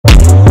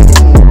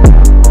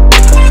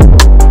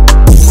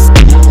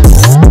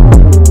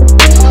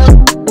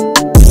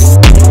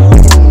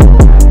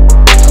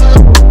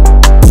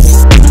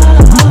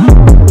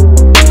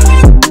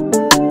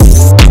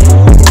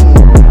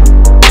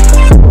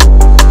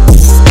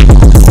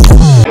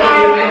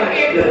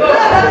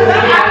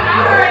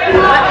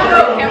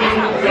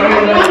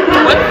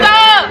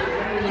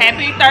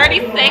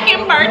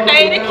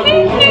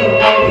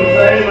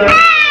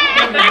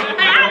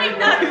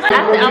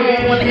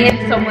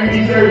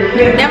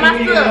They're my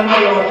sister.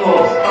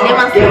 They're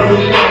my sister.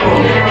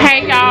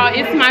 Hey y'all,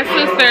 it's my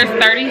sister's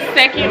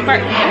 32nd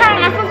birthday. How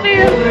old my sister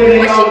is?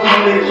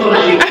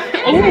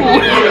 Ooh.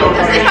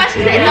 That's why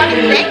she said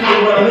 32nd.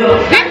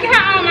 That's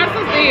how old my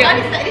sister is.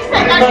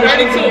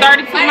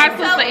 32. My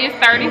sister is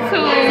 32.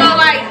 So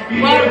like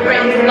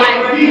Buttercream, like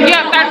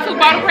yeah, 32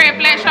 Buttercream,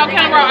 Flat Show,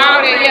 County Road,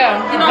 all that. Yeah.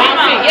 You know what I'm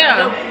talking about?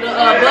 Yeah. The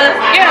bus.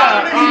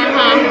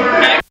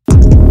 Yeah.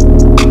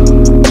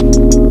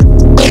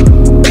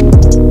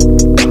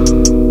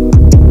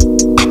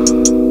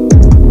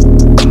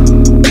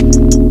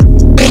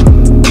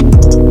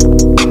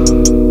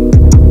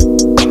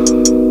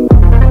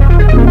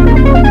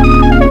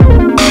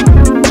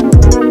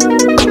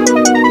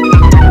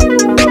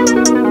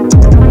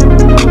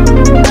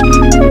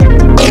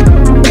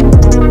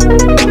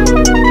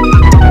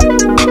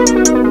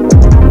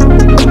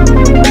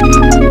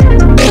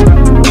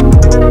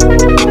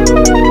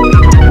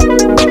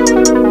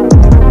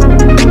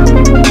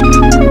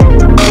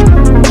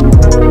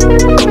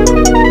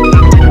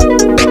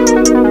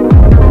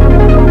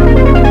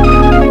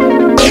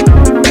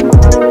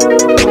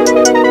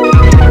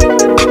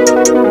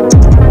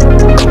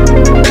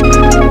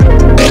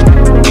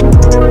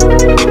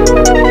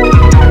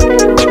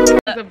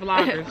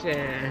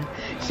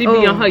 She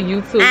be on her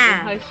YouTube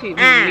and her shit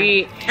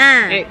be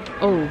lit.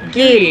 Oh,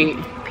 get it.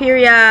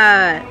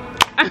 Period.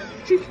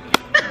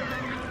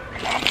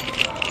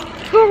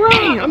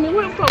 Hooray! I mean,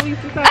 what the fuck we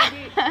used to say?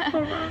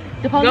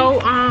 Go,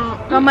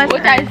 how much?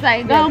 What I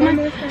say? Go,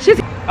 she's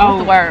what's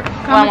the word?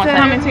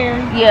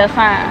 Commentary. Yeah,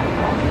 fine.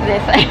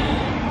 Let's say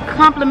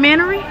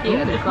complimentary.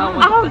 Yeah, that's all.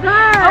 Oh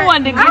God! I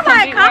wanted to get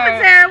some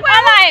commentary.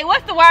 I like,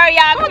 what's the word,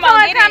 y'all? Come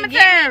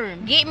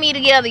on, get me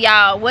together,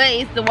 y'all. What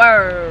is the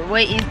word?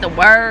 What is the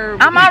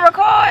word? I'm on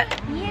record.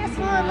 Yes,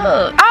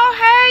 look. Oh,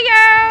 hey,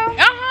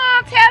 y'all.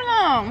 Tell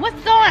them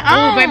what's going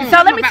on. Baby,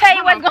 so let me tell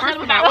you what's going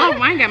on.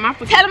 I ain't got my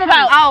foot. Tell them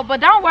about. Oh, but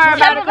don't worry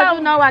about it because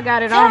you know I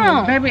got it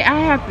on. Baby, I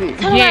have to.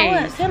 Tell them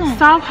what? Tell them.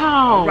 Soft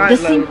Hall.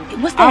 What's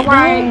that?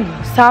 Right.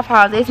 Soft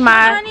Hall. It's my.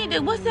 I need to.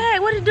 What's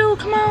that? What it do?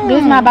 Come on.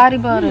 This is my body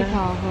butter.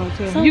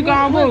 So you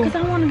gonna move?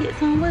 Because I want to get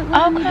some. What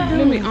okay.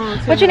 Let me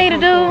what you need to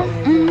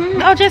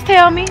do? Oh, just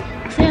tell me.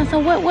 So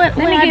what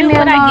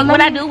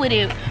I do with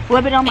it?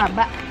 Rub it on my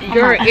body.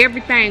 Girl,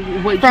 everything.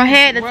 From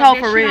head to toe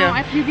for real.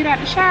 After you get out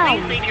the shower,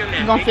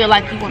 you're gonna feel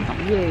like you want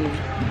something. Yeah.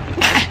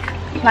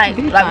 like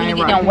when you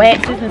get them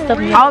waxes and stuff.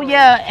 Oh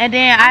yeah, and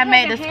then I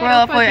made the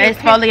scrub for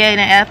exfoliating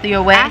after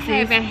your waxes. I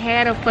haven't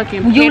had a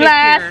fucking pedicure. You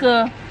lied,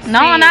 sir. No,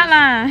 I'm not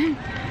lying.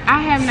 I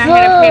have not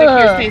had a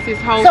pedicure since this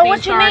whole thing started. So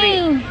what you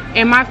mean?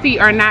 And my feet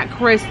are not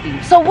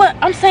crusty. So what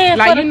I'm saying,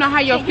 like you know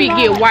how your feet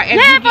get white.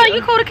 Yeah, but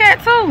you cool the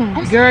cat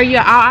too. Girl,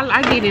 yeah,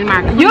 I get in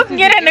my. You can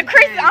get in the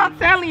creases. I'm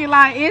telling you,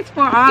 like it's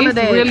for all of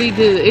that. It's really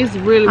good. It's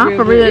really, really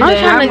good. I'm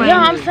trying to,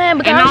 I'm saying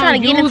because I'm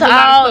trying to get into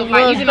all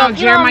like even on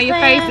Jeremiah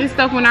face and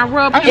stuff. When I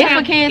rub it, it's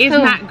for kids too.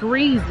 It's not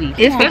greasy.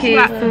 It's for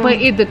kids too. But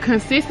the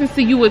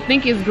consistency you would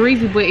think it's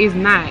greasy, but it's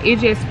not. It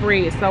just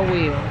spreads so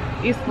well.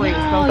 It's spreads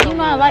so well. You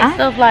know I like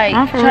stuff like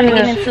trying to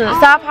get into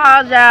Soft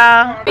Hall,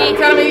 y'all.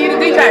 Tell me you the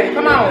DJ.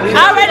 Come on.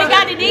 I already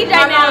got the DJ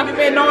now. You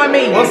been knowing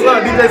me. What's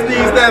up, DJ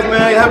Steve Stats,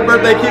 man? Happy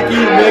birthday, Kiki.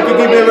 Man,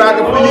 Kiki been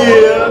rocking for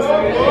years.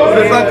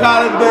 Since our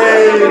college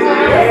days.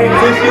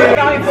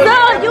 So,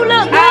 you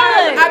look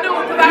good. I do.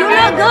 You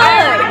look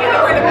good.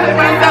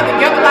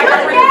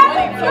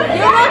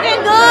 You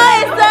looking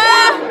good,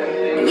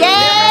 sir.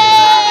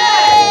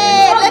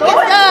 Yeah. Look at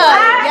stuff.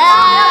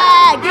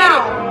 Yeah. Get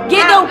it.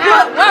 Get them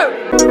good work.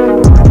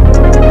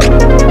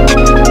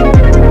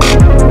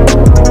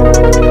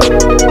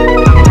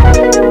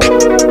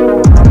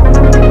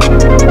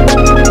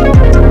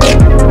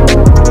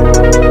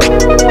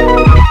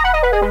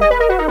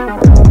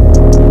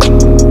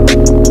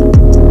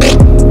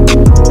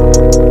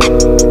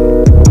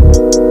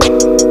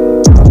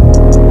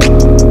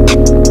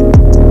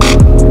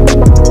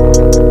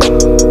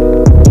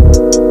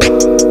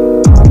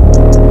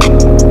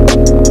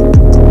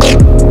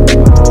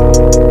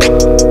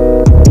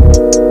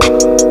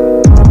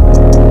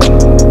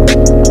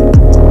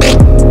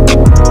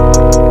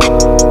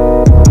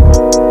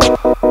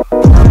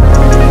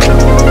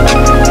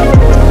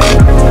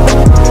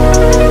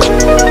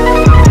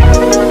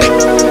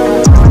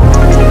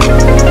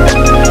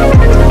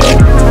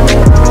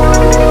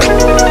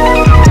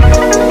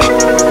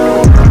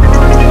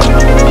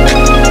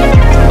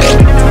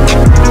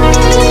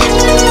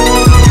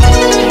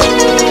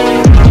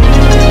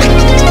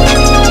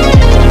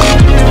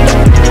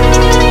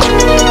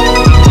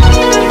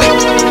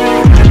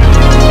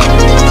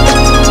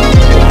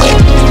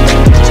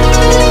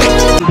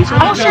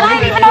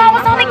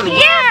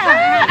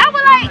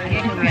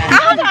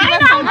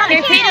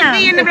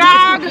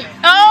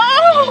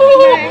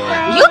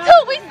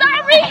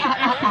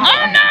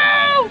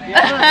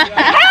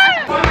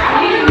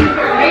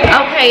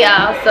 Okay,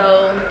 y'all, so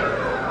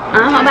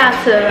I'm about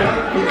to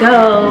go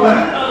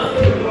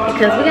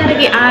because we gotta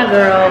get our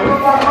girl.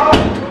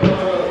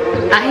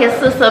 I hear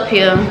sis up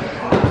here,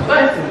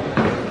 but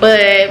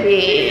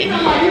baby,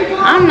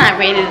 I'm not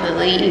ready to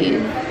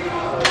leave.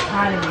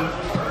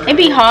 It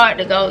be hard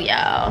to go,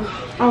 y'all.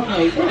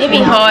 Okay. It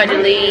be hard to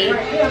leave.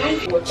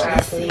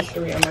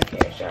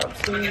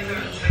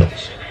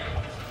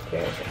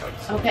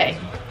 Okay.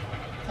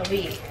 So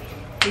this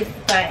is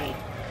the thing.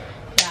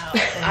 Y'all,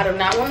 I do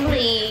not want to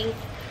leave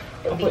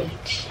the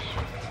beach.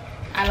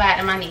 I lied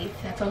to my niece.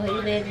 I told her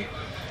 11.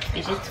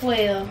 Bitch is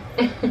 12.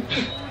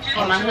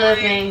 And my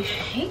husband,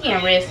 he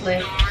getting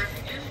restless.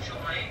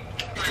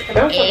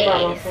 Don't talk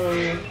about my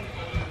phone.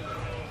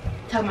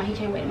 Talking about he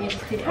can't wait to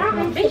Magic City.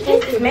 Bitch,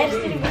 this is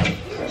Magic City, right?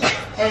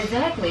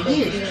 Exactly.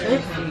 He is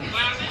tripping.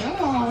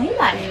 Oh, he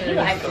like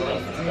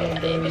girls and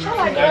stuff. Bitch, I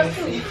like girls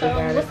too. So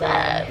what's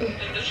up?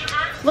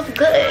 What's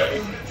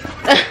good?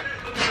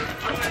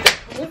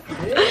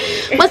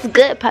 What's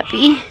good,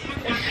 puppy?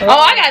 Oh,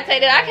 I gotta say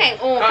that I can't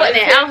put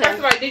that out here. First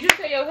of all, did you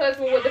tell your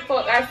husband what the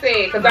fuck I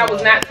said? Because I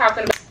was not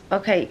talking about.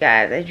 Okay,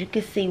 guys, as you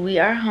can see, we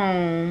are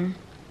home.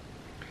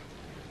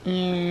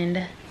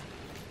 And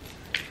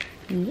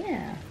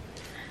yeah,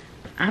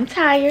 I'm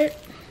tired.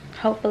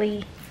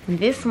 Hopefully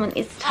this one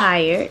is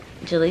tired.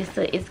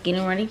 Jaleesa is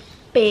getting ready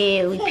for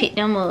bed. We picked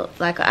them up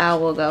like an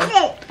hour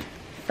ago.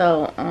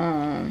 So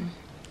I'm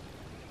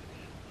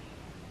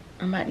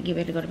about to get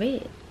ready to go to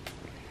bed.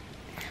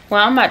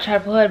 Well, I'm about to try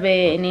to put her to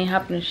bed and then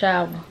hop in the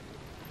shower.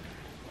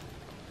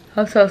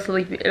 I'm so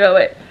sleepy. You know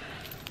what?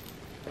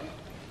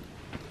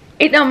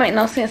 It don't make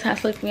no sense how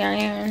sleepy I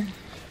am.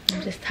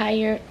 I'm just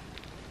tired.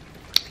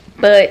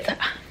 But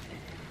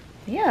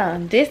yeah,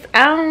 this,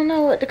 I don't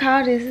know what to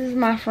call this. This is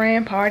my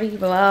friend party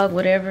vlog,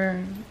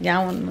 whatever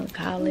y'all want to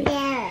call it.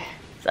 Yeah.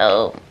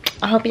 So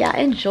I hope y'all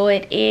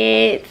enjoyed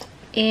it,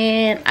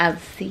 and I'll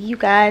see you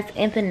guys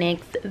in the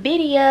next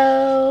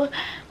video.